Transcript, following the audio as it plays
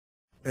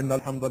إن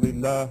الحمد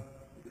لله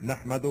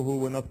نحمده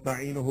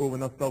ونستعينه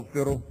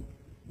ونستغفره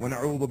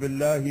ونعوذ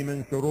بالله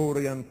من شرور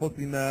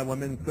أنفسنا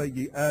ومن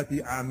سيئات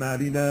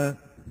أعمالنا.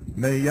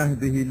 من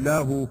يهده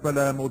الله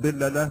فلا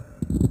مضل له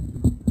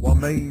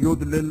ومن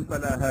يضلل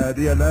فلا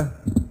هادي له.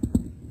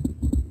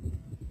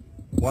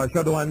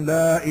 وأشهد أن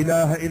لا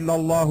إله إلا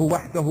الله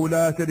وحده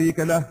لا شريك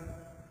له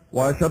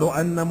وأشهد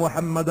أن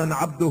محمدا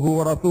عبده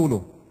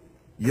ورسوله.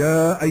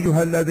 يا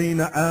أيها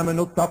الذين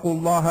آمنوا اتقوا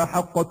الله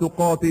حق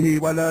تقاته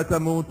ولا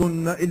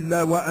تموتن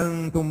إلا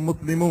وأنتم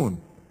مسلمون.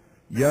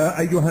 يا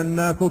أيها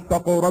الناس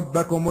اتقوا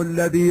ربكم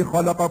الذي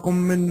خلقكم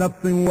من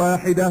نفس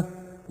واحدة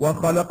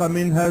وخلق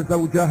منها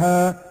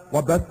زوجها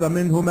وبث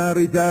منهما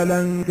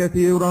رجالا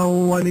كثيرا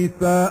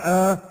ونساء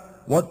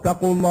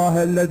واتقوا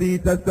الله الذي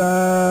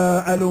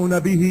تساءلون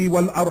به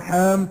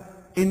والأرحام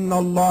إن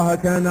الله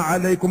كان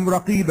عليكم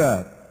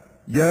رقيبا.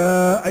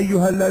 يا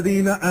أيها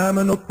الذين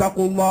آمنوا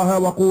اتقوا الله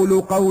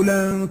وقولوا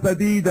قولا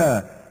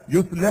سديدا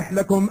يصلح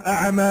لكم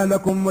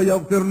أعمالكم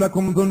ويغفر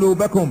لكم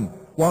ذنوبكم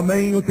ومن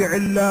يطع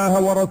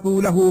الله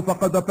ورسوله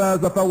فقد فاز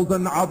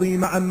فوزا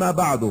عظيما. أما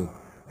بعد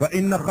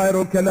فإن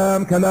خير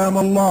الكلام كلام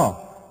الله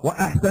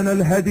وأحسن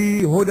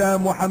الهدي هدى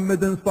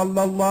محمد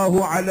صلى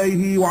الله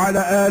عليه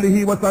وعلى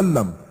آله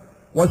وسلم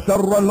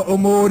وشر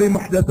الأمور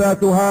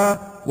محدثاتها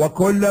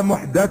وكل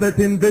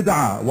محدثة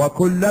بدعة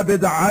وكل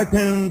بدعة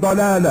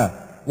ضلالة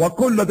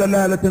وكل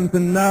دلالة في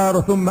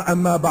النار. ثم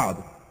أما بعد.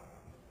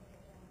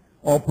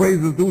 All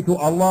praise is due to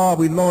Allah.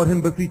 We Lord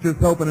Him beseech His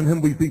help, and in Him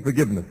we seek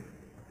forgiveness.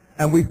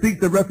 And we seek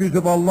the refuge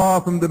of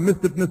Allah from the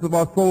mischievousness of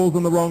our souls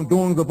and the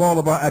wrongdoings of all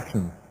of our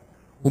actions.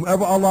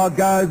 Whomever Allah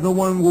guides, no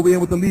one will be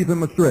able to lead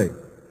him astray.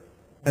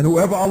 And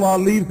whoever Allah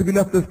leaves to be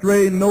left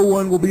astray, no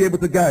one will be able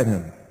to guide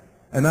him.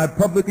 And I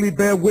publicly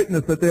bear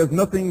witness that there is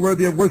nothing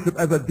worthy of worship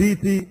as a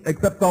deity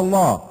except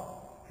Allah.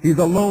 He's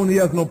alone, He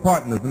has no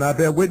partners. And I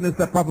bear witness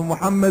that Prophet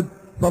Muhammad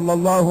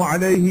sallallahu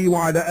alayhi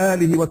wa ala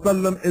alihi wa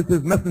sallam is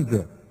His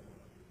messenger.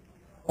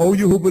 O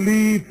you who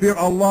believe, fear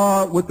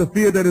Allah with the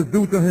fear that is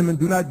due to Him and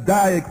do not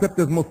die except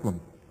as Muslims.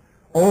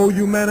 O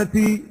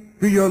humanity,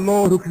 fear your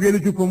Lord who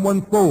created you from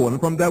one soul, and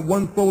from that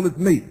one soul is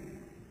mate.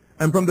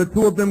 And from the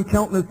two of them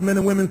countless men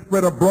and women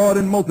spread abroad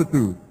in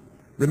multitude.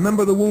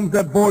 Remember the wombs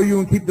that bore you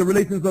and keep the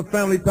relations of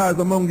family ties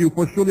among you,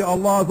 for surely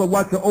Allah is a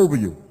watcher over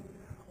you.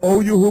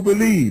 O you who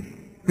believe,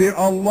 fear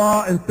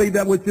Allah and say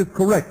that which is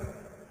correct.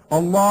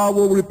 Allah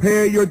will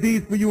repair your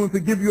deeds for you and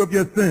forgive you of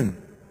your sins.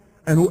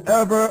 And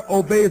whoever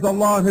obeys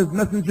Allah and His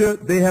messenger,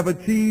 they have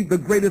achieved the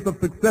greatest of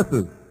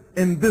successes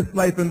in this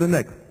life and the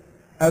next.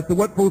 As to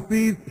what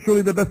proceeds,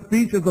 surely the best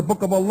speech is the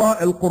book of Allah,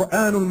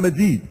 Al-Quran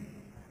Al-Majid.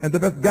 And the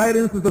best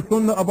guidance is the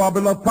sunnah of our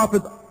beloved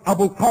Prophet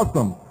Abu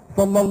Qasim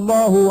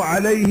sallallahu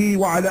alayhi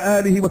wa ala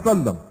alihi wa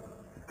sallam.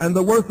 And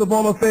the worst of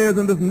all affairs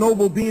in this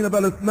noble deen of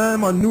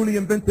Al-Islam are newly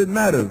invented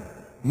matters,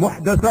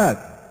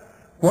 muhdathat.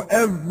 For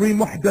every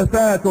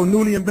muhdathat or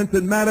newly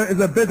invented matter is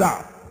a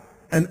bid'ah.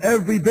 And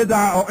every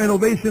bid'ah or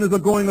innovation is a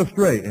going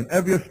astray. And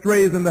every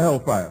astray is in the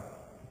hellfire.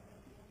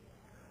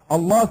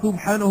 Allah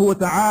subhanahu wa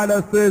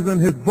ta'ala says in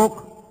His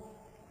book,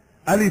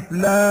 Alif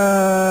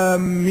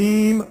Lam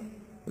Mim,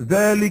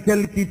 ذلك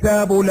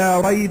الكتاب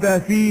لا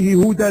ريب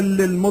فيه هدى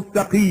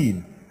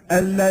للمتقين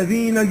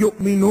الذين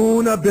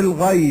يؤمنون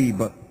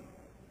بالغيب.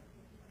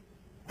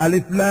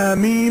 Alif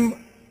Lam Mim,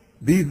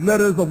 these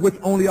letters of which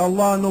only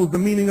Allah knows the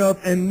meaning of,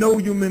 and no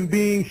human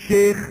being,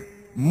 sheikh,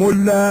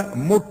 mullah,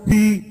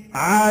 mufti,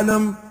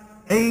 alam,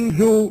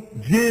 angel,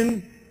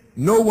 jinn,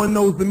 no one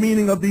knows the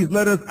meaning of these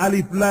letters,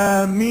 Alif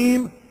Lam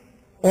Mim,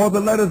 or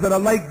the letters that are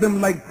like them,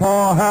 like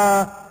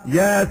Taha,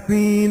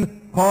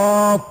 Yasin,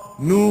 Qaf,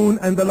 Noon,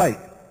 and the like.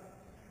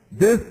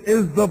 This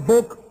is the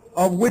book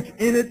of which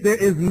in it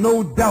there is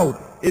no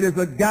doubt. It is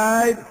a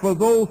guide for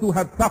those who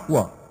have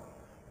taqwa,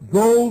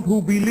 those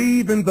who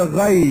believe in the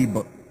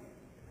ghaib.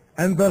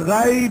 And the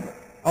ghaib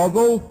are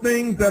those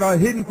things that are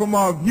hidden from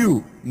our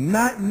view,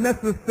 not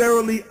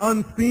necessarily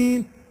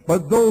unseen,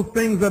 but those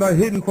things that are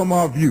hidden from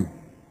our view.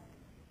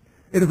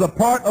 It is a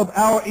part of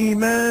our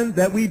iman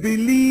that we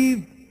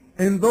believe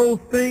in those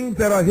things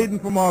that are hidden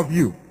from our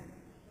view.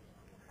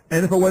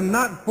 And if it were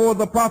not for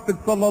the Prophet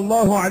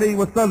sallallahu alaihi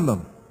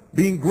wasallam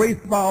being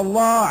graced by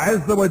Allah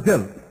Azza wa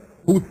Jal,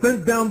 who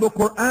sent down the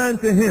Quran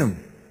to him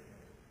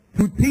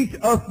to teach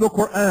us the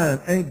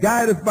Quran and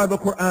guide us by the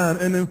Quran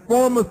and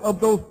inform us of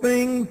those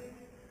things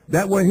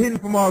that were hidden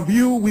from our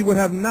view, we would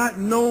have not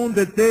known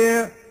that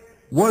there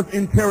was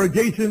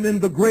interrogation in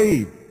the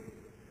grave.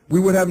 We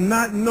would have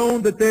not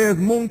known that there is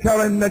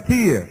Munkar and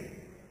Nakir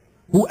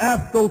who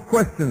ask those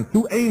questions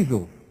to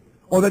angels,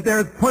 or that there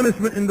is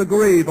punishment in the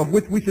grave of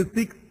which we should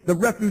seek the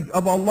refuge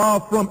of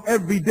Allah from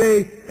every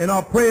day in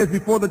our prayers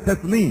before the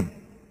Taslim.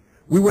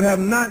 We would have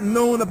not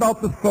known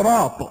about the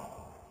Sirat,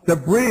 the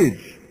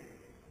bridge,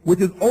 which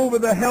is over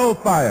the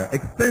hellfire,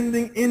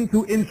 extending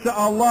into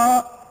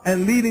insha'Allah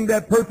and leading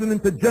that person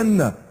into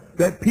Jannah,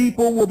 that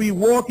people will be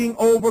walking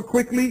over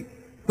quickly.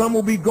 Some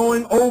will be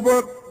going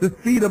over the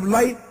speed of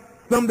light,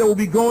 some that will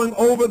be going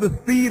over the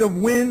speed of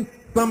wind,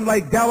 some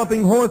like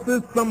galloping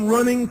horses, some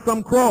running,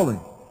 some crawling.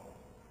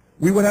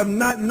 We would have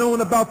not known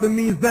about the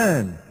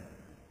mizan,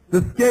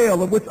 the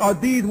scale of which our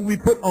deeds will be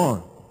put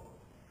on.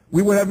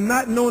 We would have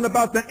not known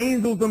about the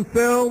angels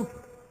themselves,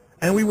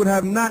 and we would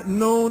have not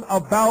known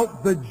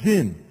about the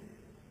jinn.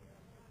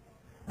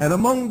 And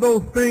among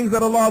those things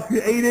that Allah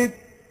created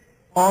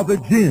are the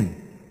jinn.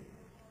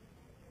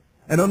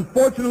 And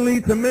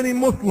unfortunately to many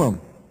Muslims,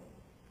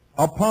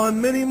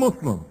 upon many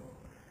Muslims,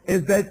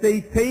 is that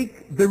they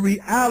take the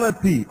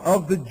reality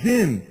of the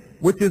jinn,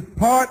 which is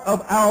part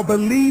of our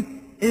belief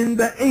in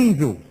the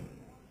angels.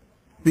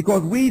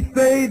 Because we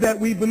say that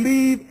we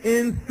believe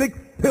in 6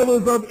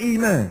 pillars of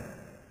Iman.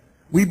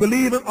 We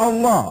believe in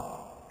Allah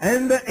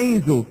and the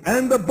angels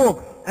and the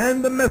books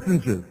and the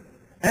messengers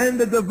and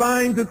the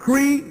divine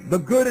decree, the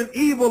good and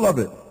evil of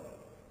it,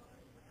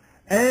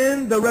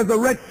 and the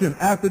resurrection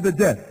after the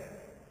death.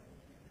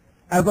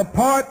 As a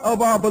part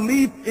of our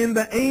belief in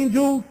the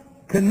angels,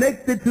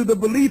 connected to the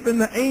belief in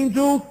the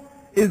angels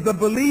is the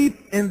belief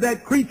in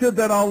that creature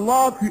that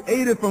Allah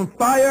created from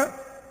fire,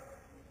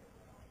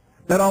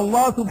 that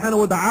Allah subhanahu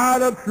wa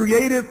ta'ala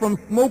created from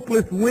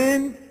smokeless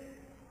wind,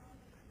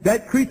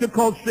 that creature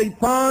called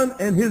Shaitan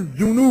and his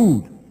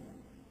junood,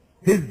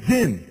 his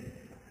jinn.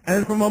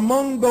 And from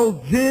among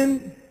those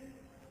jinn,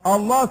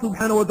 Allah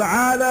subhanahu wa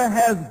ta'ala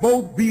has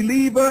both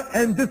believer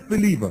and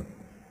disbeliever.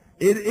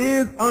 It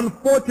is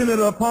unfortunate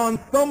upon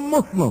some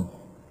Muslims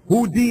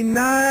who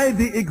deny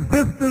the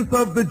existence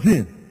of the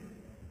jinn.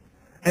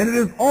 And it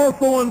is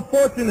also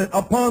unfortunate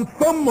upon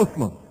some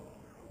Muslims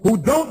who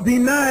don't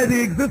deny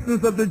the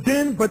existence of the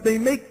jinn, but they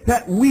make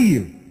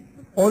ta'weel,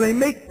 or they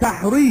make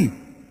tahrif,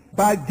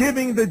 by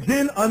giving the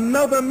jinn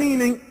another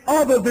meaning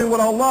other than what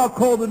Allah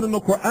called it in the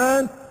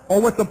Quran,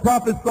 or what the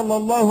Prophet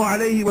sallallahu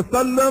alayhi wa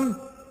sallam,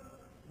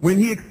 when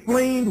he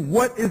explained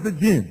what is the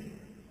jinn.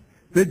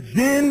 The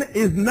jinn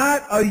is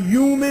not a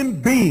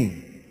human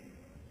being.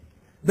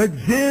 The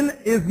jinn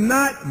is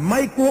not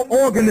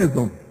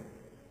microorganisms.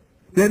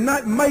 They're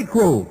not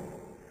microbes.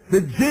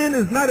 The jinn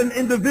is not an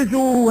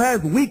individual who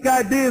has weak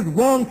ideas,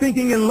 wrong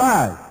thinking, and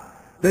lies.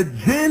 The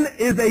jinn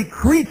is a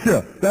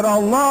creature that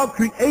Allah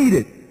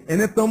created.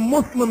 And if the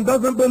Muslim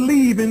doesn't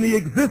believe in the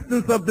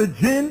existence of the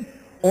jinn,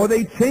 or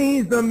they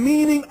change the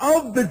meaning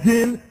of the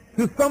jinn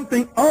to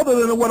something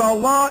other than what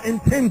Allah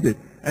intended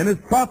and His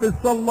Prophet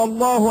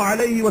sallallahu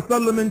alayhi wa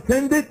sallam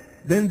intended,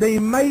 then they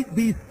might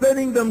be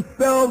setting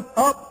themselves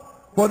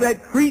up for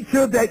that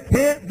creature that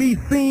can't be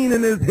seen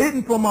and is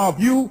hidden from our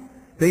view.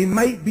 They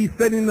might be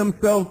setting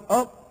themselves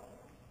up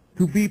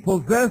to be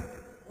possessed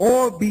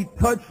or be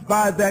touched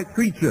by that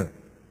creature,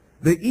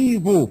 the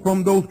evil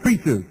from those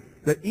creatures,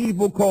 the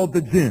evil called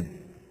the jinn.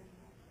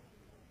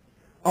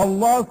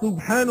 Allah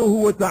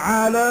subhanahu wa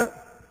ta'ala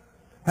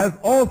has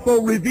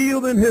also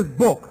revealed in His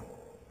book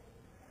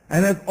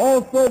and has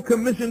also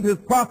commissioned His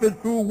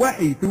Prophet through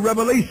wahi, through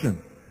revelation,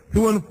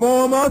 to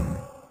inform us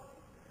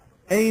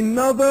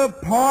another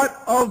part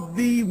of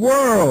the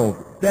world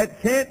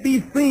that can't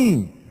be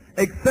seen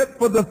except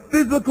for the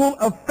physical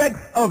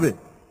effects of it.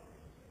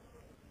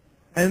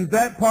 And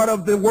that part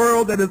of the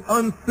world that is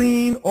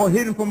unseen or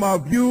hidden from our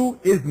view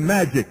is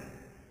magic.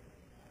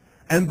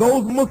 And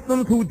those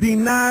Muslims who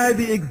deny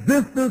the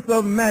existence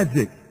of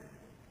magic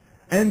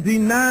and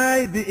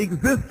deny the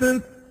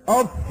existence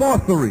of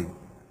sorcery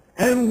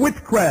and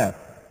witchcraft,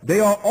 they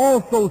are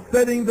also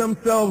setting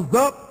themselves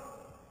up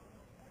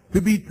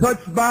to be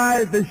touched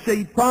by the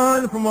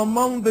shaitan from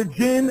among the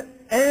jinn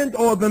and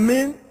or the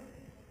men,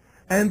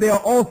 and they are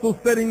also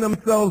setting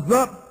themselves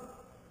up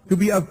to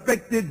be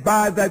affected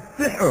by that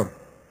sihr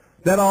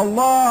that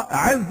Allah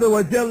Azza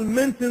wa Jal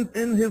mentions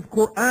in His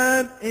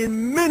Quran,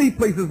 in many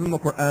places in the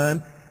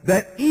Quran,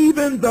 that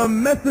even the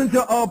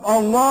Messenger of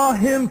Allah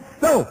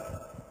himself,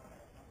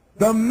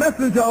 the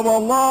Messenger of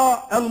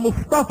Allah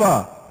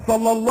al-Mustafa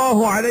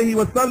sallallahu alayhi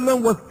wa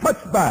sallam, was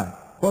touched by.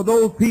 For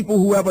those people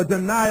who have a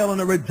denial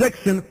and a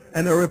rejection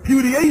and a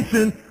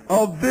repudiation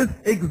of this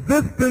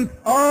existence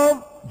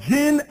of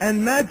jinn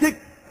and magic,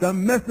 the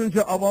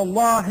Messenger of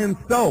Allah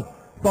himself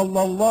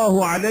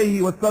sallallahu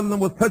alayhi wa sallam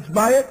was touched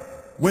by it.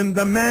 When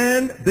the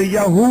man, the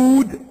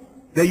Yahudi,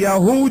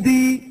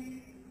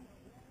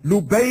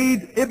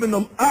 Lubayd ibn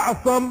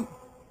al-A'sam,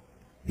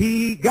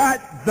 he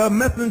got the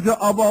Messenger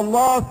of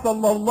Allah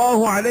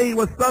sallallahu alayhi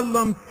wa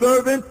sallam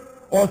servant,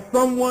 or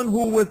someone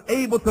who was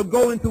able to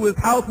go into his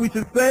house, we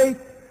should say,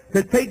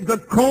 to take the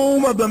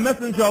comb of the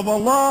Messenger of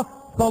Allah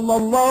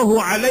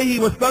sallallahu alayhi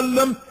wa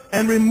sallam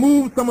and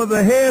remove some of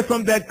the hair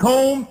from that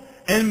comb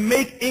and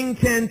make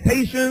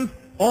incantations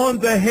on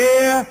the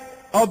hair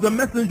of the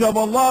Messenger of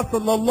Allah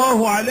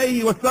sallallahu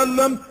alayhi wa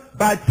sallam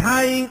by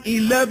tying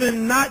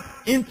 11 knots,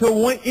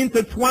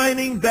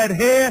 intertwining that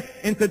hair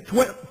into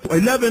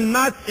 11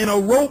 knots in a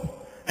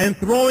rope and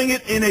throwing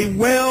it in a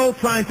well,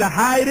 trying to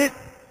hide it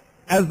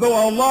as though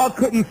Allah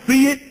couldn't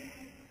see it,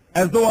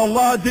 as though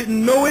Allah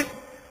didn't know it,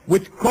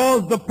 which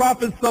caused the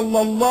Prophet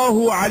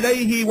sallallahu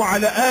alayhi wa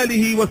ala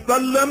alihi wa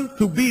sallam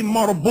to be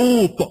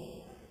marbut.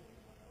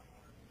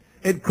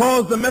 It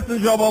caused the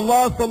Messenger of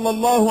Allah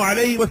sallallahu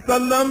alayhi wa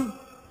sallam,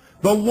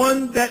 the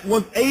one that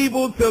was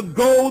able to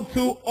go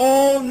to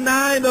all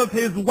 9 of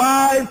his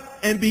wives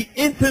and be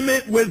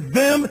intimate with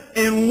them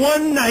in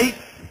one night,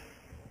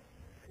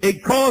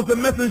 it caused the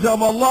Messenger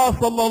of Allah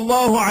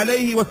sallallahu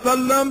alayhi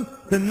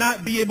wasallam to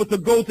not be able to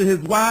go to his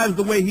wives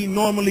the way he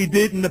normally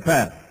did in the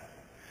past.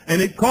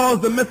 And it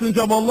caused the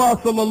Messenger of Allah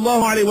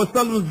sallallahu alayhi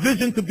wasallam's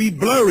vision to be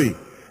blurry.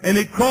 And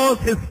it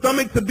caused his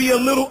stomach to be a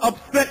little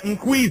upset and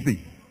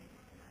queasy.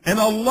 And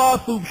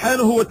Allah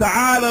subhanahu wa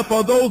ta'ala,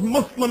 for those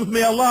Muslims,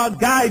 may Allah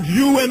guide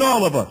you and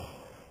all of us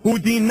who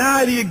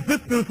deny the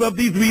existence of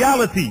these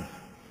realities,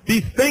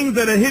 these things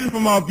that are hidden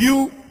from our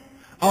view.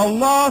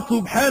 Allah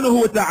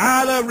subhanahu wa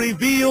ta'ala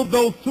revealed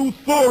those two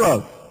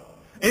surahs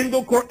in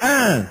the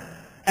Quran.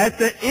 At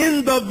the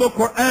end of the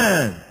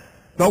Quran,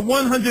 the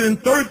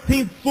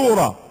 113th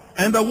surah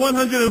and the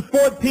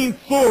 114th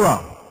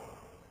surah,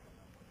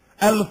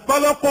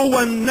 Al-Falaq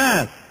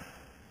wal-Nas.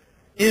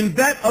 In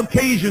that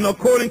occasion,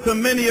 according to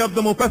many of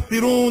the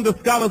Mufassirun, the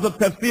scholars of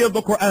Tafsir of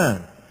the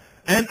Quran,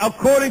 and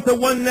according to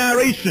one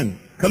narration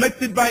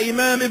collected by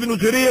Imam Ibn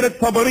Jarir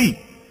al-Tabari,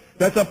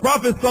 that the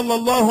Prophet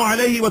sallallahu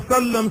alayhi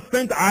wasallam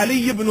sent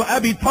Ali ibn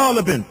Abi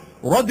Talib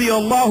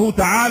radiyallahu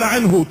ta'ala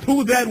anhu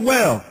to that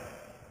well,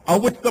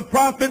 of which the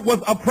Prophet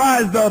was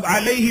apprised of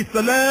alayhi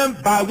salam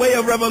by way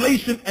of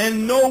revelation,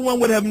 and no one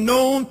would have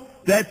known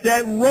that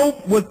that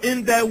rope was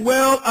in that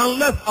well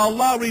unless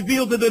Allah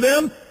revealed it to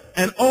them,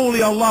 and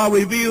only Allah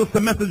reveals to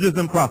messengers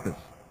and prophets.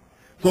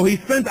 So he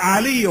sent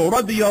Ali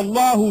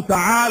radiyallahu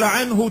ta'ala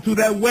anhu to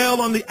that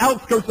well on the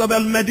outskirts of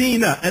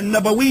Al-Madinah and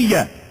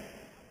Nabawiyah,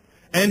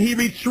 and he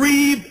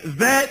retrieved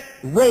that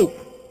rope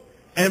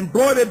and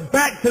brought it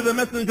back to the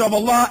Messenger of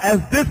Allah as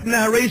this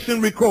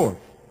narration records.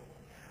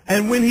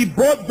 And when he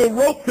brought the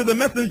rope to the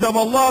Messenger of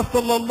Allah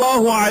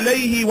sallallahu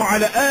alayhi wa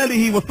ala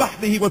alihi wa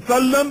sahbihi wa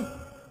sallam,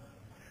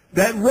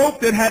 that rope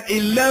that had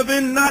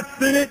 11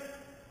 knots in it,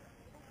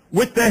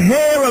 with the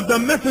hair of the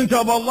Messenger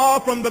of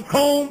Allah from the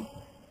comb,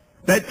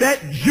 that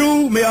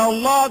Jew, may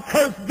Allah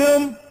curse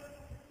them,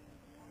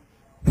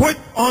 put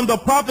on the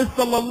Prophet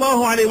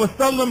sallallahu alaihi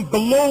wasallam,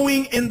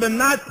 blowing in the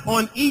knots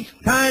on each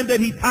time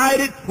that he tied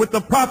it with the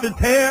Prophet's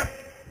hair.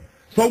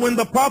 So when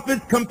the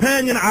Prophet's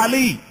companion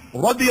Ali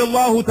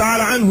radiyallahu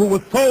ta'ala anhu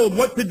was told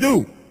what to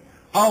do,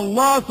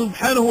 Allah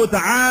subhanahu wa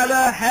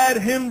ta'ala had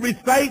him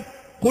recite,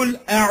 قُلْ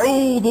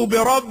أَعُوذُ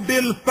بِرَبِّ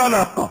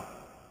الْفَلَقِ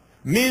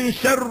مِنْ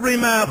شَرِّ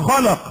مَا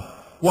خَلَقَ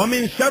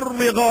وَمِنْ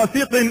شَرِّ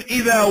غَاسِقٍ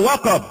إِذَا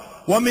وَقَبَ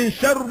وَمِنْ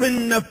شَرِّ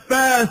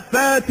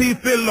النَّفَّاثَاتِ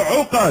فِي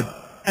الْعُقَدِ,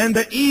 and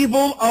the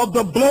evil of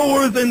the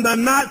blowers in the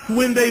knots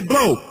when they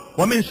blow.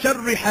 وَمِنْ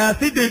شَرِّ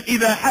حَاسِدٍ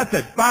إِذَا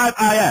حَسَدَ. 5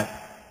 ayat.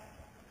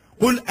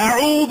 قُلْ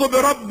أَعُوذُ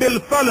بِرَبِّ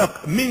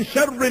الْفَلَقِ مِنْ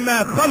شَرِّ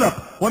مَا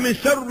خَلَقَ وَمِنْ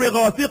شَرِّ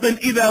غَاسِقٍ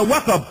إِذَا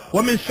وَقَبَ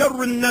وَمِنْ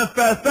شَرِّ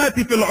النَّفَّاثَاتِ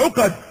فِي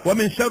الْعُقَدِ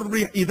وَمِنْ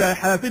شَرِّ إِذَا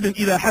حَاسِدٍ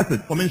إِذَا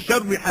حَسَدَ وَمِنْ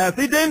شَرِّ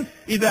حَاسِدٍ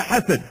إِذَا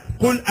حَسَدَ.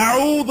 قُلْ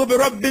أَعُوذُ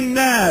بِرَبِّ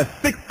النَّاسِ.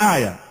 6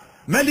 ayah.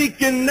 مَلِكِ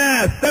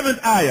النَّاسِ. 7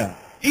 ayah.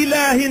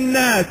 إله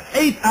الناس.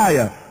 8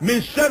 ayah.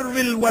 من شر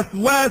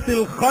الوسواس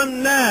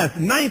الخناس.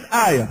 9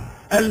 ayah.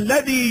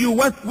 الذي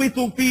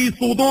يوسوس في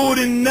صدور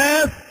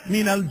الناس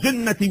من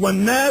الجنة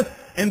والناس.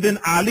 And then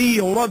Ali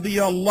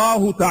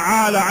radiyallahu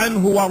ta'ala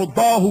anhu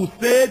wardahu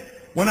said,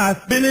 when I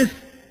finished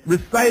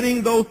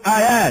reciting those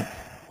ayats,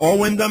 or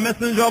when the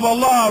Messenger of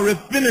Allah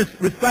finished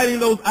reciting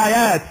those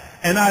ayats,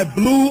 and I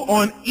blew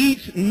on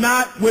each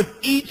knot with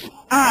each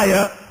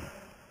ayah,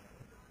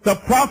 the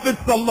Prophet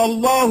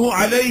sallallahu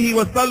alayhi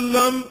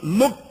wasallam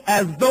looked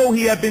as though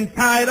he had been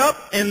tied up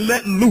and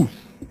let loose.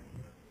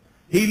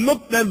 He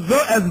looked as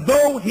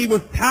though he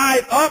was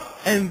tied up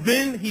and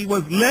then he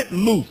was let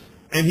loose,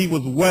 and he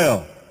was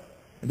well.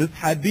 And this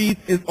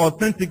hadith is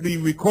authentically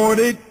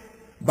recorded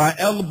by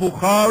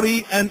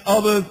Al-Bukhari and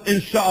others,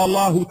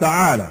 insha'Allah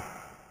ta'ala.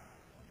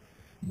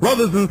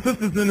 Brothers and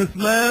sisters in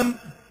Islam,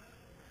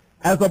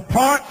 as a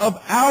part of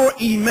our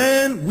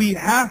iman, we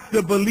have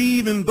to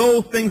believe in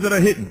those things that are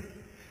hidden.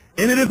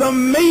 And it is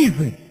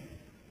amazing,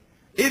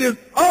 it is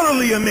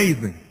utterly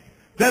amazing,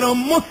 that a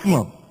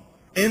Muslim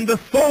in the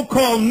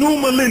so-called new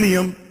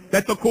millennium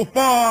that the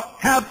kuffar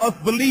have us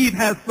believe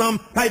has some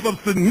type of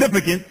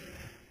significance,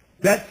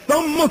 that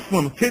some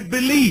Muslims can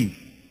believe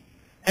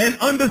and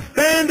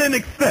understand and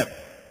accept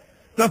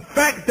the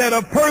fact that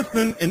a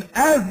person in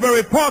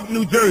Asbury Park,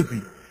 New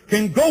Jersey,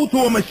 can go to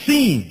a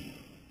machine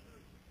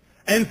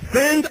and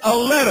send a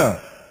letter,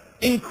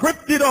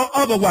 encrypted or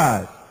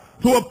otherwise,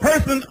 to a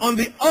person on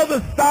the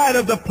other side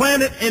of the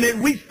planet, and it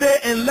reached there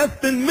in less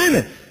than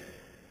minutes.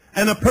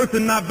 And a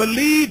person not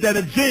believe that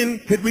a jinn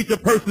could reach a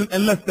person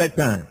in less that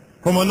time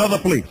from another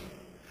place.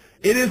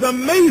 It is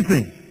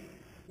amazing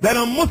that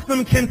a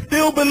Muslim can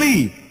still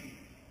believe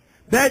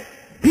that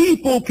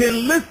people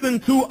can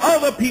listen to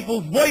other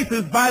people's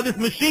voices by this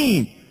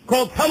machine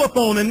called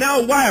telephone, and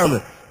now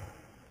wireless.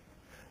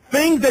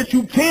 Things that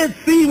you can't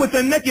see with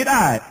the naked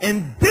eye,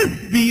 and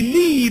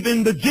disbelieve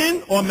in the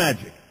jinn or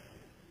magic.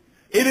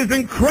 It is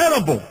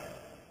incredible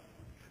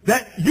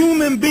that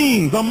human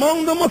beings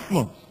among the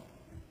Muslims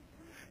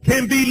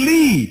can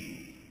believe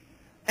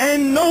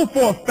and know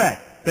for a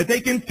fact that they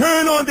can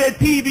turn on their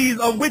TVs,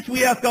 of which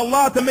we ask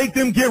Allah to make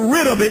them get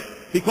rid of it,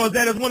 because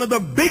that is one of the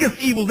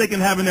biggest evils they can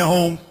have in their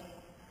homes,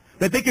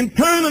 that they can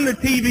turn on the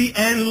TV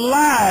and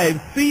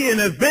live see an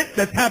event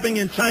that's happening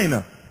in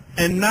China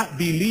and not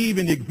believe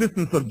in the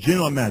existence of jinn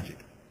or magic.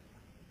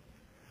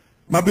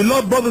 My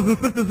beloved brothers and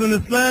sisters in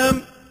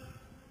Islam,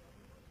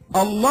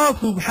 Allah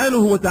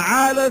subhanahu wa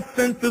ta'ala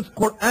sent this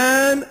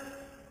Quran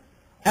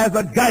as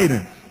a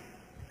guidance.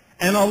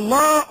 And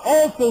Allah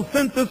also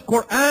sent this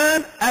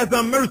Quran as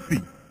a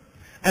mercy.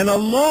 And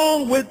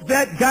along with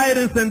that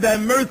guidance and that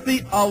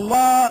mercy,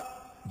 Allah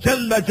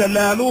Jalla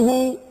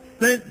Jalaluhu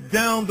sent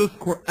down this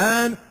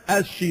Quran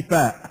as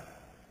shifa.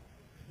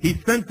 He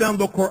sent down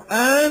the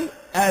Quran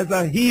as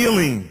a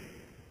healing.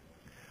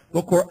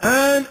 The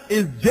Quran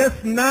is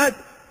just not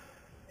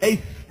a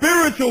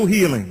spiritual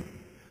healing,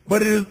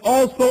 but it is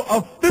also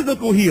a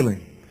physical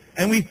healing.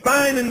 And we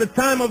find in the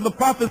time of the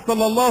Prophet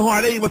sallallahu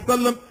alaihi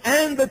wasallam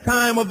and the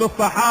time of the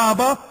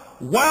Sahaba,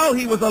 while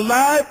he was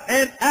alive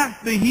and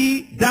after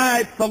he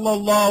died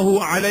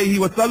sallallahu alaihi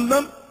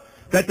wasallam,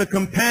 that the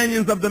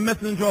companions of the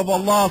Messenger of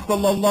Allah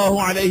sallallahu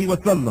alaihi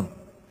wasallam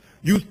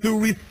used to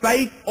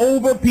recite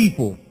over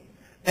people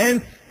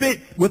and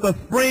spit with a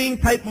spraying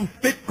type of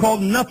spit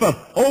called nafas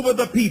over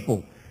the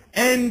people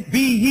and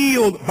be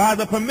healed by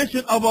the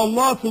permission of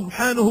Allah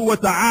subhanahu wa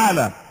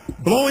ta'ala,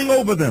 blowing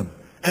over them.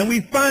 And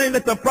we find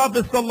that the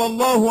Prophet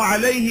sallallahu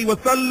alaihi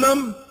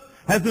wasallam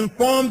has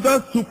informed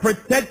us to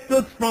protect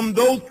us from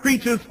those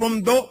creatures,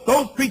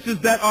 those creatures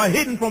that are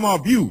hidden from our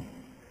view,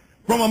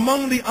 from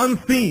among the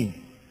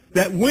unseen.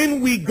 That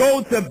when we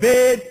go to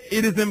bed,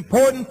 it is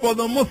important for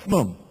the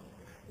Muslim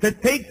to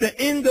take the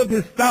end of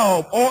his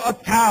towel or a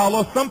towel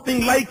or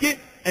something like it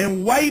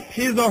and wipe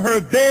his or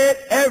her bed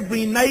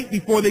every night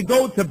before they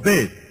go to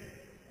bed.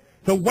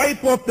 To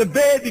wipe off the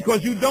bed,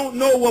 because you don't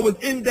know what was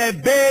in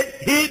that bed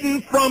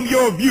hidden from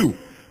your view.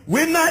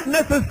 We're not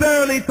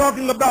necessarily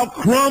talking about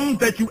crumbs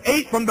that you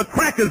ate from the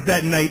crackers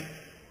that night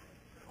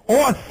or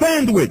a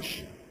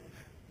sandwich.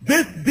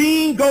 This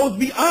deen goes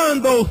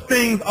beyond those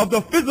things of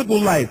the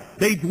physical life.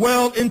 They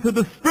dwell into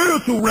the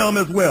spiritual realm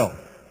as well,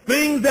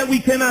 things that we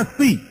cannot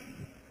see.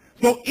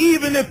 So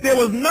even if there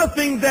was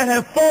nothing that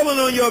had fallen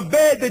on your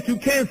bed that you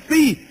can't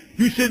see,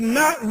 you should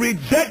not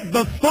reject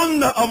the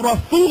sunnah of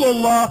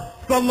Rasulullah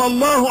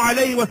sallallahu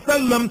alayhi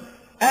wasallam,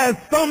 as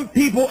some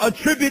people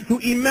attribute to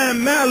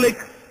Imam Malik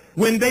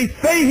when they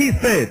say he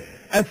said,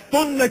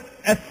 as-sunnah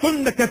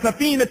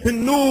kasafinat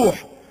Nuh,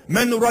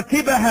 man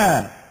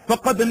rakibaha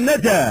faqad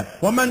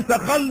naja, wa man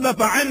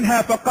takhallafa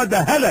anha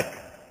faqad halak.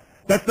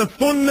 That the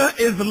sunnah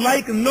is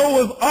like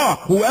Noah's ark.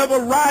 Whoever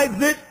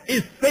rides it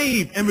is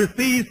saved and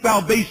receives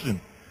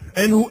salvation.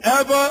 And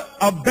whoever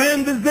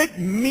abandons it,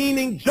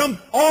 meaning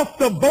jumps off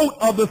the boat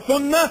of the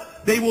sunnah,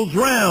 they will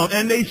drown,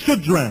 and they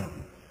should drown.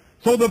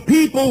 So the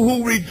people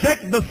who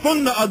reject the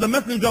sunnah of the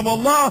Messenger of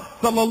Allah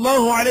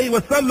sallallahu alayhi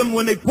wasallam,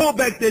 when they pull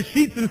back their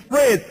sheets and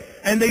spreads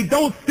and they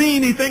don't see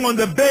anything on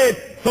the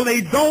bed, so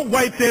they don't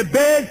wipe their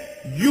bed,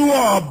 you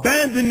are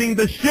abandoning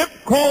the ship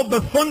called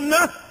the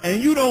sunnah,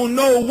 and you don't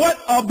know what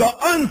of the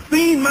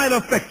unseen might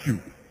affect you.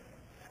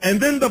 And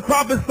then the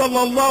Prophet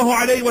sallallahu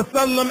alayhi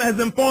wasallam has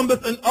informed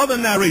us in other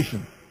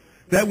narrations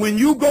that when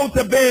you go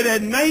to bed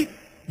at night,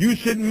 you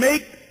should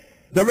make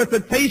the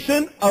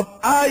recitation of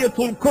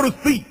Ayatul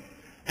Kursi.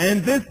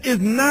 And this is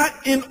not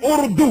in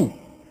Urdu.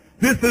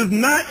 This is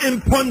not in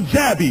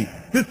Punjabi.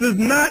 This is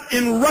not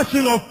in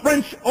Russian or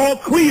French or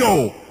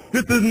Creole.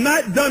 This is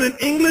not done in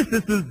English.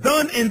 This is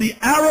done in the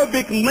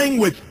Arabic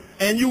language.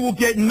 And you will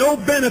get no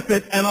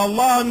benefit. And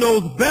Allah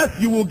knows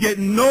best, you will get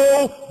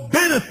no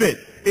benefit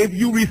if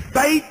you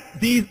recite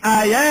these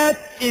ayat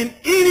in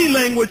any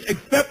language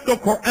except the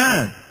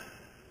Quran.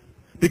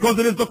 Because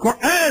it is the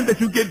Quran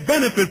that you get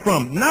benefit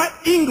from. Not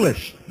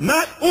English,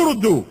 not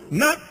Urdu,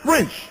 not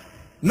French,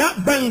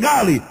 not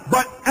Bengali,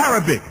 but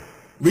Arabic.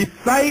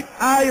 Recite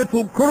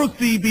Ayatul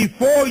Kursi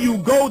before you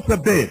go to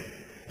bed.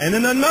 And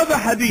in another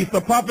hadith,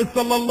 the Prophet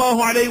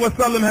sallallahu alayhi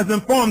wasallam has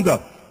informed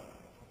us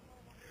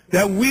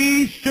that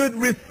we should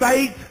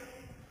recite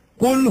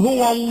Qul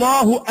huwa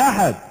Allahu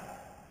ahad,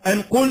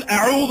 and Qul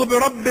a'udhu bi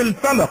rabbil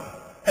falaq,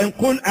 and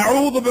Qul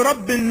a'udhu bi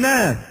rabbin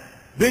nas.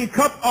 Then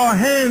cup our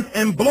hands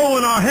and blow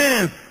in our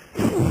hands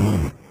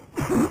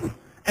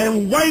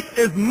and wipe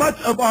as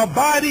much of our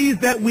bodies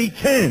that we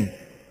can.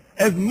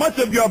 As much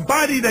of your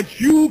body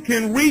that you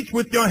can reach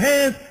with your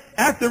hands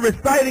after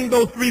reciting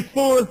those 3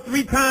 surahs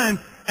 3 times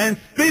and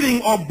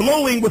spitting or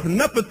blowing with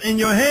nafas in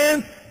your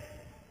hands.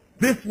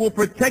 This will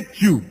protect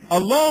you,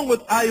 along with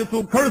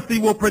Ayatul Kursi,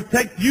 will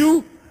protect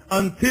you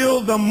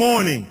until the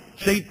morning.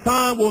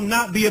 Shaitan will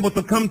not be able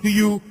to come to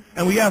you.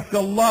 And we ask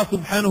Allah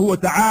subhanahu wa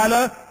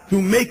ta'ala to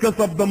make us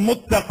of the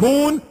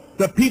muttaqoon,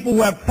 the people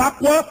who have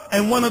taqwa.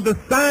 And one of the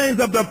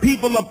signs of the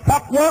people of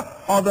taqwa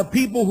are the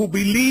people who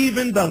believe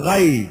in the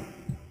ghaib.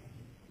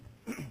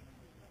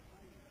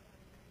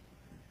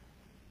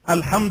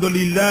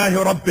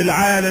 Alhamdulillahi Rabbil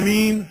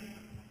Alameen.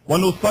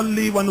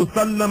 ونصلي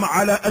ونسلم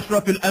على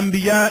أشرف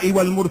الأنبياء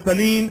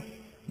والمرسلين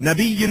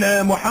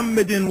نبينا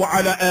محمد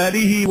وعلى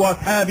آله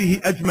وأصحابه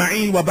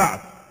أجمعين وبعد.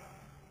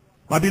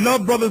 My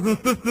beloved brothers and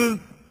sisters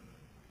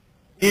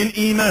in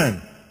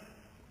Iman,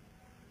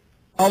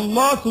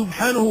 Allah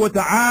subhanahu wa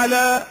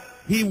ta'ala,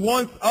 He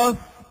wants us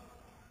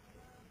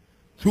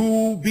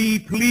to be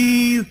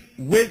pleased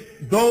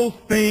with those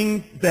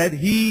things that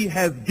He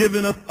has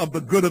given us of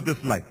the good of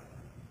this life.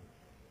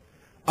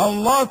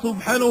 Allah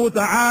subhanahu wa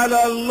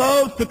ta'ala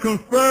loves to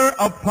confer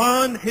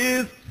upon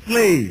His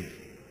slaves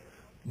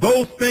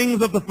those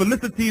things of the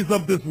felicities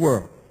of this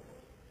world.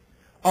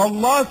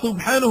 Allah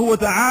subhanahu wa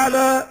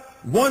ta'ala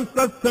wants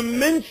us to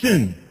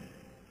mention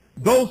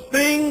those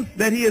things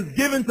that He has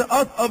given to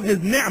us of His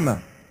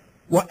ni'mah.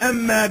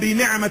 وَأَمَّا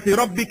بِنِعْمَةِ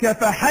رَبِّكَ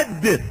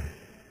فَحَدِّثْ.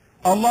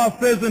 Allah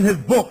says in His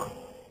book,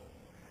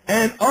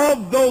 and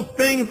of those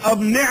things of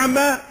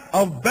ni'mah,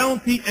 of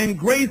bounty and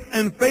grace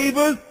and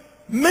favors,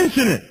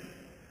 mention it.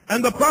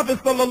 And the Prophet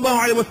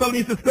ﷺ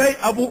used to say,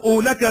 أَبُؤُ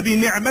لَكَ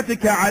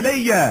بِنِعْمَتِكَ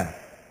عَلَيَّ.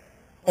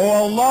 Oh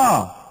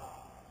Allah,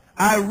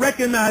 I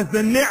recognize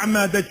the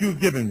ni'mah that you've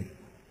given me.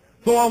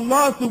 So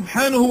Allah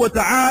subhanahu wa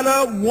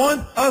ta'ala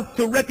wants us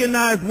to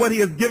recognize what He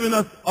has given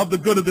us of the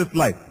good of this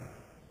life.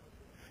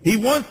 He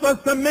wants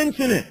us to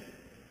mention it.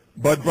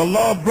 But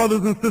beloved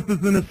brothers and sisters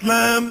in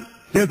Islam,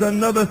 there's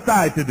another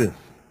side to this.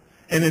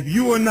 And if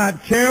you are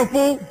not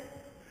careful,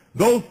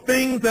 those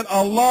things that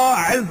Allah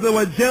Azza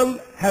wa Jal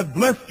has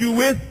blessed you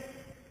with,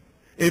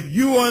 if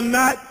you are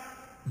not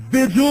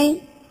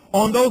vigilant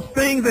on those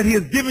things that He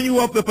has given you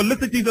of the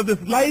felicities of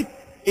this life,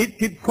 it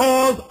could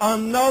cause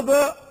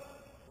another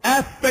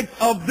aspect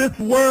of this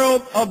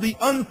world, of the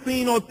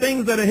unseen or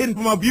things that are hidden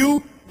from our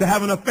view, to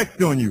have an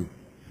effect on you.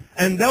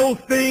 And those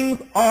things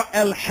are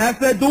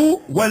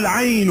al-hasadu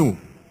wal-aynu.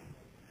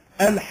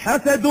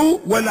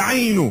 Al-hasadu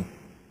wal-aynu.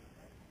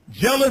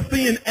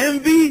 Jealousy and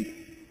envy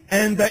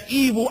and the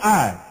evil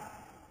eye.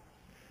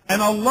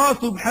 And Allah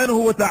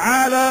subhanahu wa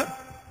ta'ala,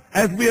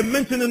 as we have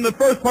mentioned in the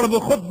first part of the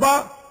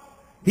khutbah,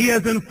 He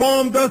has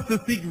informed us to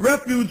seek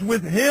refuge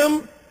with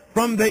Him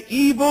from the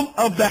evil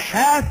of the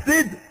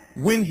hasid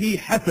when he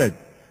hasad.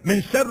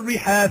 Min sharri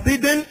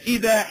hasidin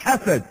idha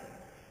hasad.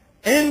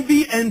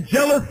 Envy and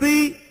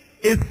jealousy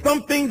is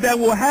something that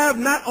will have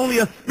not only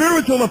a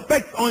spiritual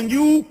effect on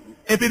you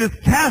if it is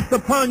cast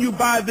upon you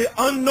by the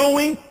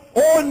unknowing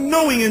or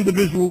knowing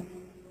individual,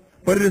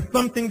 but it is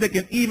something that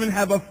can even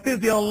have a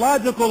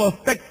physiological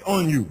effect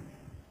on you.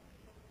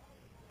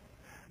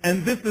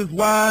 And this is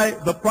why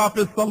the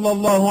Prophet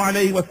sallallahu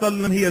alayhi wa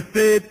sallam, he has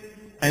said,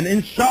 and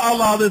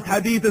inshallah this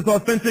hadith is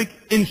authentic,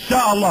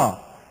 inshallah,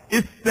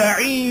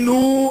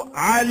 استعينوا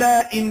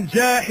على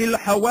إنجاح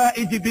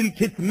الحوائج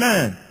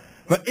بالكتمان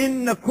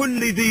فإن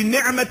كل ذي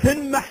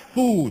نعمة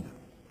محسود.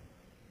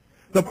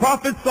 The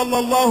Prophet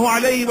sallallahu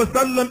alayhi wa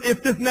sallam,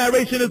 if this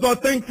narration is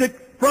authentic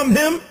from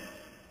him,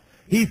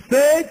 he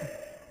said,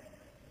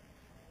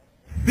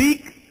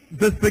 seek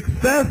the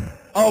success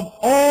of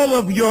all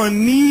of your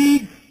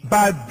needs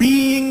by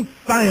being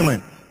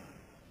silent.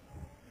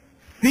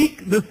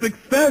 Seek the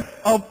success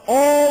of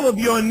all of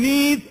your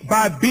needs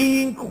by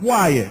being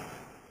quiet.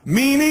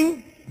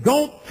 Meaning,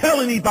 don't tell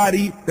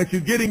anybody that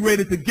you're getting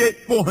ready to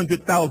get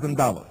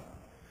 $400,000.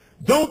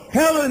 Don't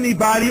tell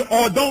anybody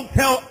or don't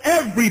tell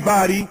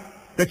everybody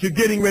that you're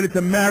getting ready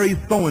to marry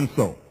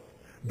so-and-so.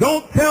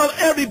 Don't tell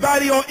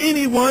everybody or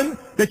anyone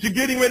that you're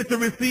getting ready to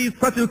receive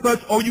such and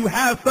such or you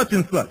have such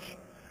and such.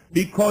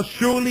 Because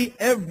surely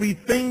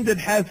everything that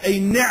has a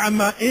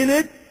ni'mah in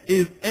it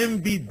is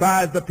envied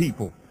by the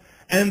people.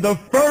 And the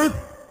first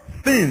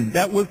sin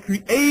that was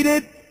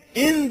created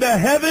in the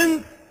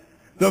heavens,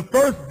 the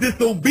first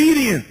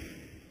disobedience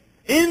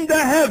in the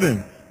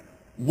heavens,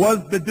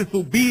 was the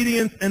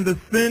disobedience and the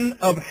sin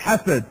of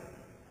hasad,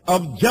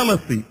 of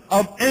jealousy,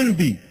 of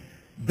envy.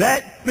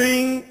 That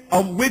thing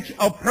of which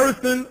a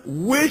person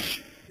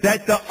wished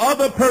that the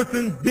other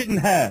person didn't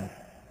have.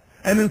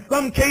 And in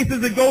some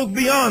cases it goes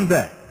beyond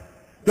that.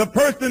 The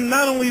person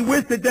not only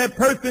wished that that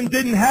person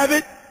didn't have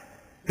it,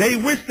 they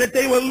wished that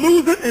they would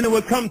lose it and it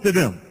would come to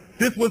them.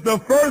 This was the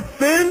first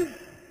sin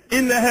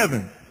in the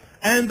heavens.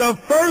 And the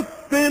first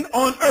sin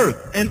on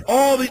earth, and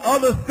all the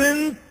other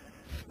sins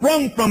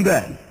sprung from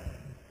that,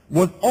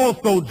 was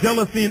also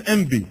jealousy and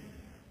envy.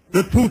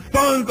 The two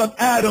sons of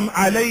Adam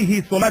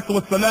alayhi salatu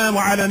wassalam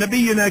wa ala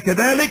nabiyyina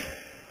kadhalik,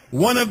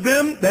 one of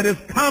them that is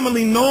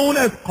commonly known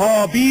as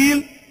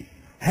Qabil,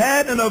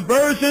 had an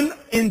aversion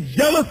in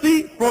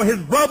jealousy for his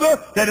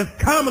brother that is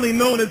commonly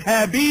known as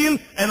Habil,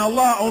 and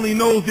Allah only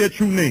knows their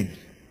true names.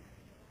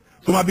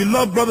 So my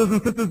beloved brothers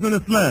and sisters in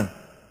Islam,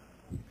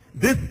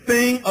 this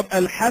thing of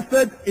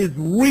al-hasad is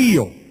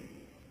real.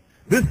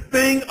 This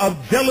thing of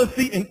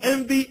jealousy and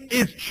envy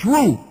is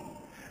true.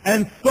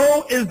 And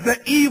so is the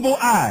evil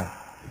eye.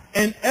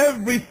 And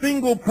every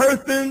single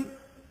person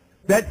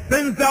that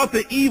sends out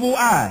the evil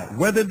eye,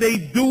 whether they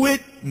do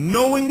it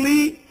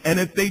knowingly, and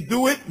if they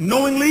do it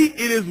knowingly,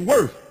 it is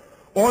worse,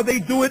 or they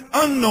do it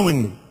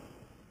unknowingly.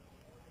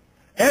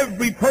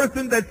 Every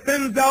person that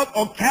sends out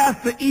or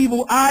casts the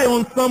evil eye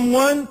on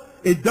someone,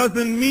 it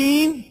doesn't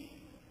mean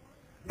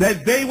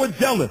that they were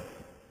jealous.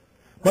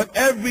 But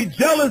every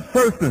jealous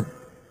person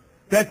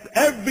that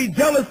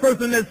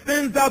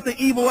sends out the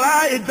evil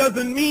eye, it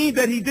doesn't mean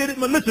that he did it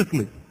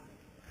maliciously.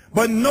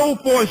 But know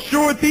for a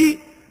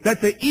surety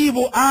that the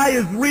evil eye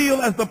is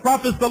real, as the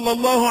Prophet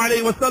sallallahu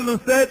alayhi wa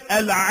sallam said,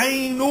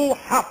 al-aynu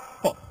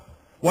haqq.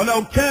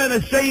 وَلَوْ كَانَ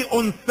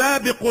شَيْءٌ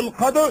سَابِقُ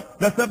الْقَدْرِ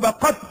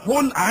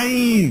لَسَبَقَتْهُ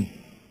الْعَيْنِ.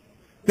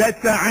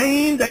 That the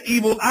ayn, the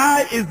evil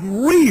eye, is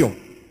real.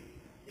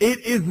 It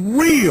is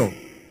real.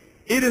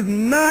 It is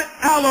not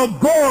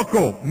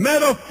allegorical,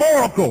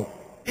 metaphorical.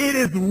 It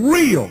is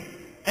real.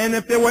 And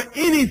if there were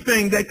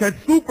anything that could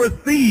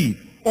supersede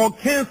or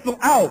cancel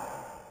out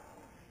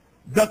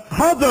the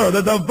qadr,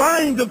 the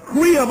divine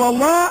decree of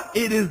Allah,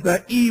 it is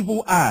the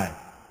evil eye.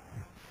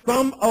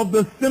 Some of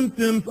the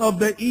symptoms of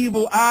the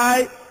evil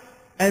eye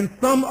and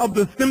some of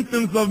the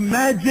symptoms of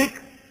magic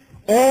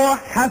or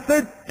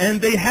hasad, and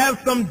they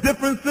have some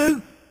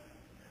differences,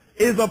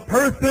 is a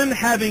person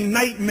having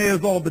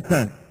nightmares all the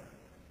time.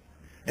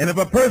 And if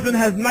a person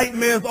has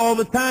nightmares all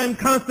the time,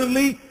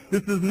 constantly,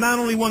 this is not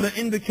only one of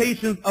the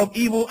indications of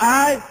evil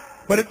eye,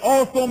 but it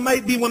also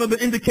might be one of the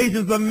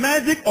indications of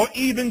magic or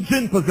even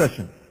jinn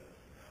possession.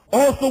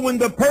 Also, when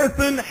the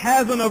person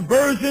has an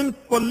aversion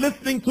for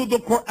listening to the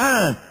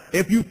Quran,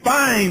 if you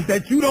find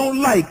that you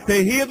don't like to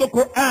hear the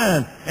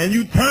Quran and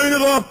you turn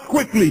it off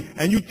quickly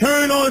and you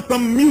turn on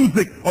some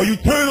music or you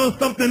turn on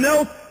something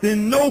else,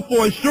 then know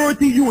for a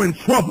surety you're in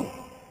trouble.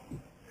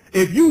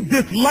 If you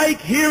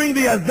dislike hearing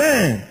the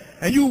adhan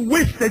and you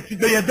wish that the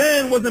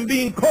adhan wasn't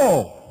being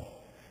called,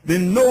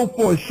 then know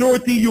for a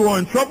surety you are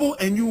in trouble,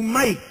 and you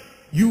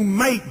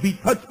might be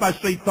touched by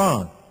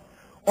shaitan.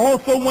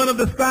 Also, one of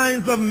the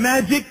signs of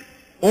magic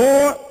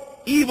or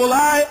evil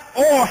eye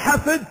or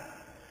hasad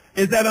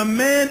is that a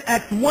man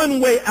acts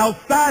one way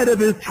outside of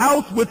his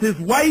house with his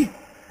wife,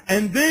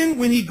 and then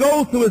when he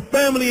goes to his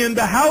family in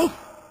the house,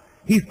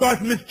 he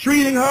starts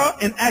mistreating her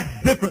and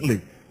acts differently.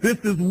 This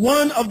is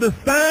one of the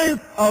signs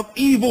of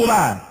evil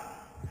eye.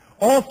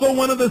 Also,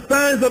 one of the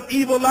signs of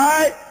evil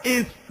eye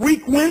is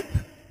frequent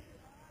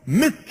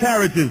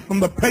miscarriages from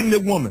the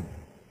pregnant woman.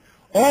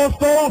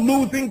 Also,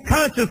 losing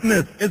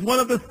consciousness is one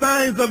of the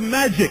signs of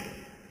magic.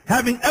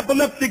 Having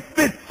epileptic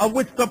fits, of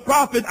which the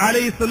Prophet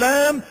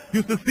ﷺ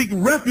used to seek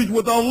refuge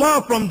with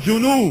Allah from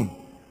junoon.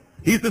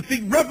 He used to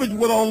seek refuge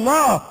with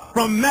Allah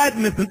from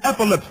madness and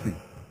epilepsy.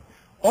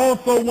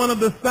 Also, one of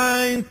the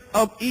signs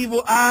of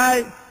evil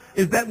eye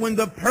is that when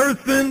the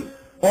person,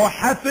 or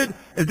hasad,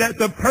 is that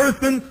the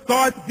person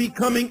starts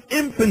becoming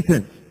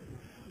impotent.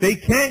 They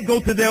can't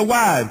go to their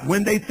wives.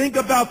 When they think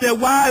about their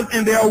wives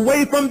and they're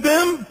away from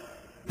them,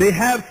 they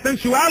have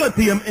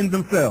sensuality in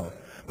themselves.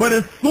 But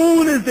as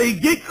soon as they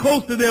get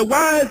close to their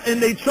wives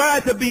and they try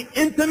to be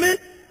intimate,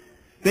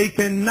 they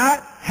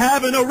cannot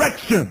have an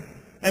erection.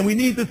 And we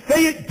need to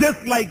say it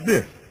just like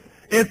this.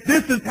 If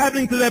this is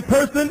happening to that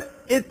person,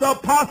 it's a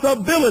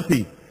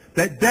possibility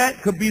that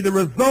that could be the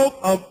result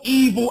of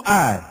evil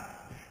eye.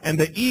 And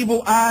the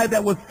evil eye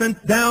that was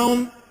sent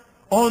down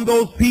on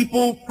those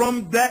people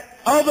from that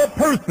other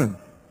person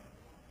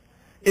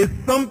is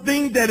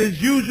something that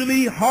is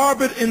usually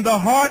harbored in the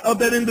heart of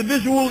that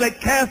individual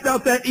that cast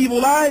out that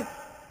evil eye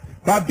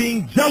by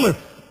being jealous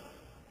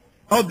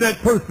of that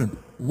person,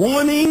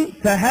 wanting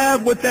to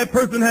have what that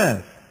person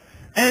has.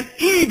 And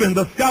even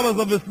the scholars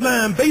of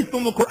Islam, based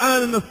on the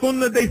Quran and the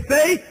Sunnah, they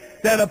say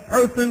that a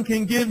person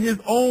can give his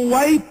own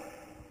wife,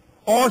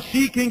 or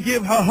she can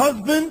give her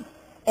husband,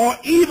 or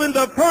even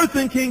the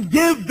person can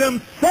give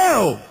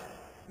themselves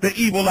the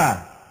evil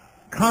eye.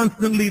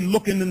 Constantly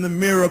looking in the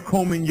mirror,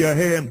 combing your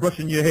hair and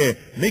brushing your hair,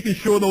 making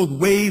sure those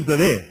waves are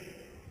there.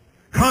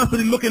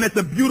 Constantly looking at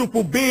the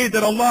beautiful beard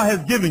that Allah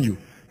has given you.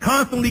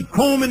 Constantly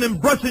combing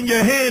and brushing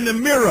your hair in the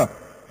mirror.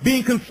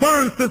 Being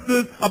concerned,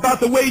 sisters,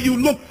 about the way you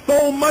look,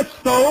 so much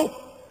so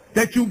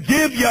that you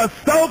give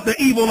yourself the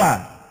evil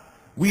eye.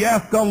 We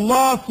ask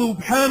Allah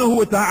subhanahu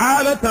wa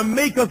ta'ala to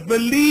make us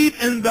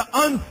believe in the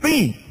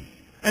unseen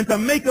and to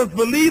make us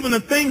believe in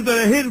the things that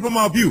are hidden from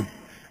our view.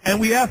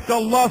 And we ask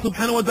Allah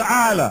subhanahu wa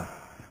ta'ala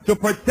to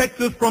protect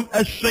us from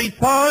a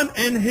shaitan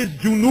and his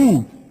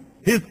junood,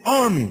 his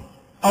army,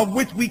 of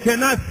which we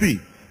cannot see.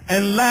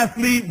 And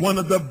lastly, one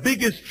of the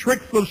biggest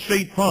tricks of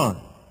shaitan,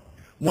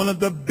 one of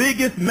the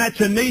biggest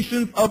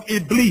machinations of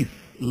Iblis,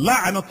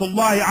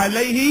 la'natullahi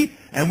alayhi,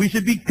 and we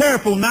should be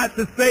careful not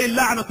to say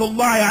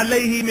la'natullahi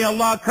alayhi, may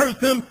Allah curse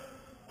him.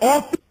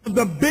 Also,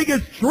 the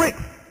biggest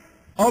tricks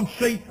of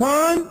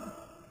shaitan,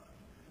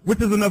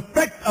 which is an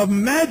effect of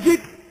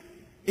magic,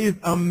 is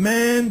a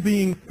man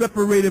being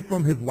separated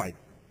from his wife.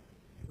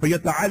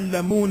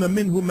 فَيَتَعَلَّمُونَ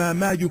مِنْهُمَا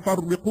مَا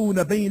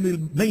يُفَرِّقُونَ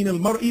بَيْنَ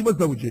الْمَرْءِ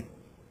وَزَوْجِهِ.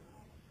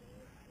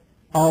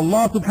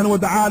 Allah subhanahu wa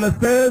ta'ala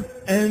says,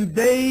 and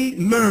they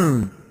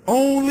learn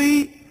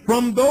only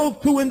from those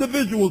two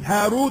individuals,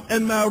 Harut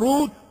and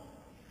Marut,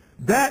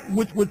 that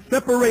which would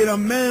separate a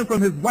man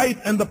from his wife.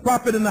 And the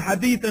Prophet in the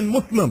hadith in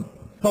Muslim,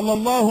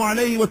 sallallahu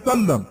alayhi wa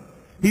sallam,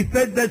 he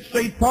said that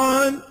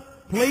shaitan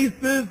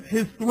places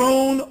his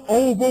throne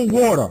over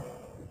water.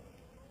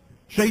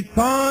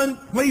 Shaitan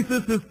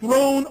places his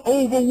throne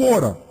over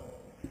water.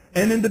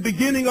 And in the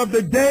beginning of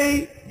the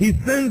day, he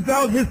sends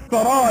out his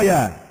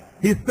saraya.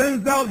 He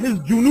sends out his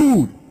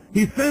junood.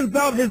 He sends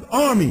out his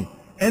army.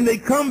 And they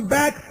come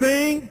back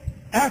saying,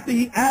 after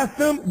he asks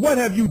them, what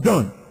have you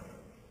done?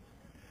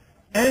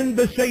 And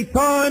the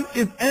shaitan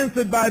is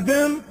answered by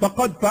them,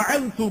 فَقَدْ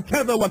فَعَلْتُ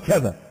كَذَا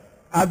وَكَذَا.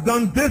 I've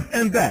done this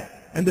and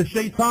that. And the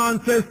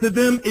shaitan says to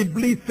them,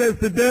 Iblis says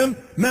to them,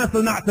 مَا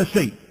صَنَعْتَ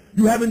شَيْء.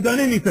 You haven't done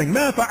anything.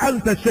 مَا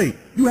فَعَلْتَ شَيْء.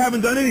 You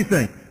haven't done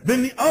anything.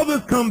 Then the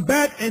others come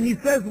back and he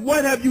says,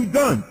 what have you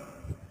done?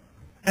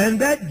 And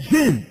that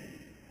jinn,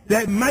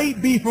 that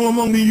might be from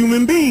among the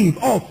human beings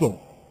also,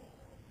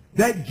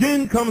 that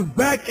jinn comes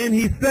back and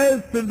he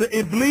says to the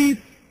Iblis,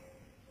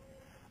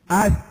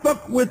 I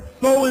stuck with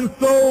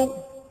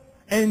so-and-so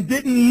and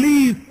didn't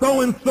leave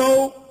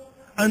so-and-so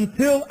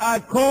until I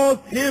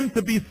caused him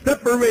to be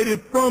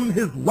separated from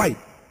his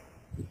wife.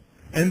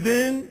 And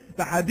then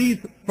the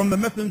hadith from the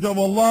Messenger of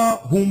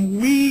Allah, whom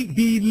we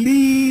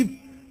believe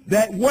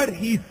that what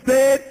he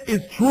said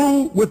is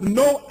true with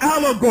no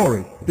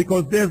allegory,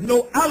 because there's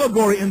no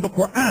allegory in the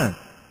Quran.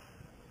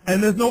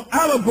 And there's no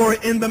allegory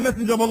in the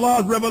Messenger of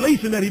Allah's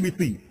revelation that he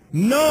received.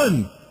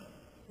 None.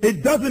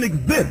 It doesn't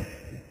exist.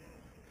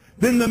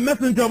 Then the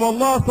Messenger of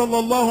Allah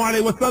sallallahu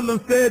alayhi wa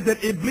sallam said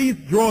that Iblis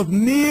draws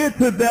near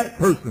to that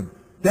person,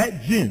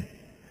 that jinn,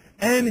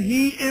 and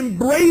he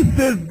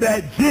embraces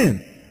that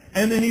jinn.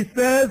 And then he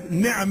says,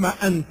 Ni'ma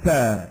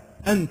anta,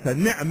 anta,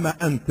 ni'ma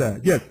anta.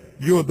 Yes,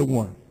 you're the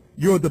one.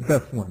 You're the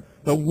best one.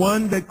 The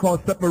one that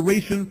caused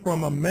separation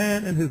from a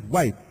man and his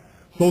wife.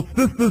 So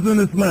sisters in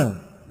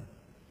Islam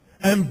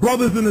and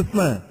brothers in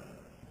Islam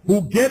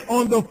who get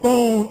on the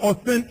phone or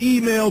send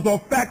emails or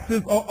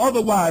faxes or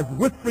otherwise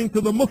whispering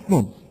to the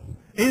Muslims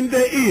in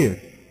their ears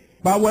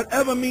by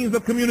whatever means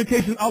of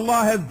communication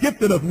Allah has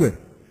gifted us with.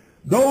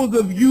 Those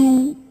of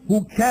you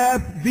who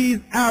cast these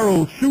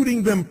arrows,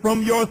 shooting them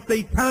from your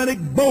satanic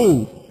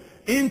bows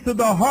into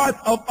the hearts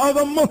of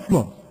other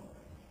Muslims,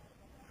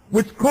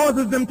 which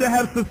causes them to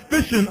have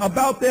suspicion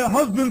about their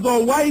husbands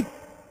or wives,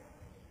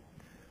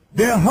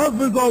 their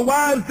husbands or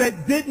wives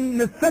that didn't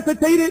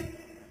necessitate it,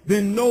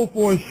 then know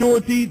for a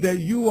surety that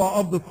you are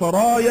of the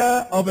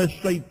saraya of a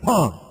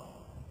shaitan.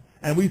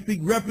 And we seek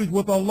refuge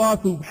with Allah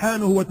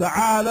subhanahu wa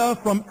ta'ala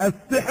from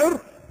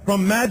as-sihr,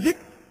 from magic.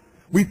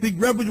 We seek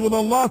refuge with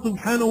Allah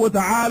subhanahu wa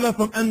ta'ala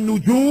from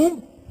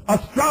an-nujum,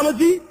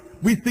 astrology.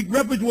 We seek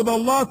refuge with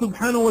Allah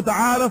subhanahu wa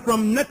ta'ala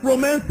from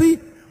necromancy.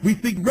 We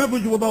seek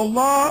refuge with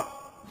Allah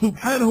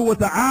subhanahu wa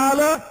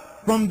ta'ala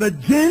from the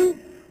jinn.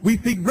 We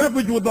seek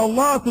refuge with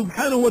Allah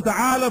subhanahu wa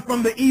ta'ala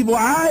from the evil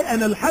eye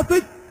and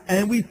al-hasad.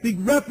 And we seek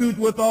refuge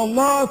with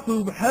Allah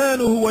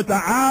subhanahu wa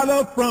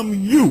ta'ala from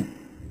you.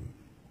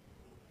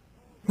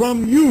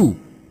 From you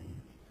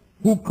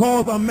who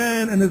cause a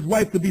man and his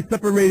wife to be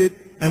separated.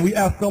 And we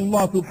ask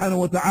Allah subhanahu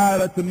wa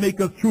ta'ala to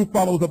make us true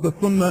followers of the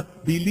sunnah,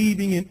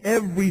 believing in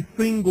every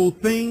single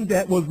thing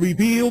that was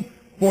revealed.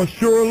 For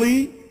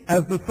surely,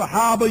 as the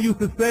Sahaba used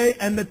to say,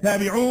 and the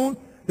Tabi'un,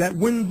 that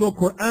when the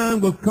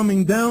Quran was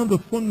coming down, the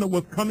sunnah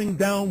was coming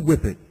down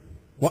with it.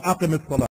 وَأَقِمِ الصَّلَاةِ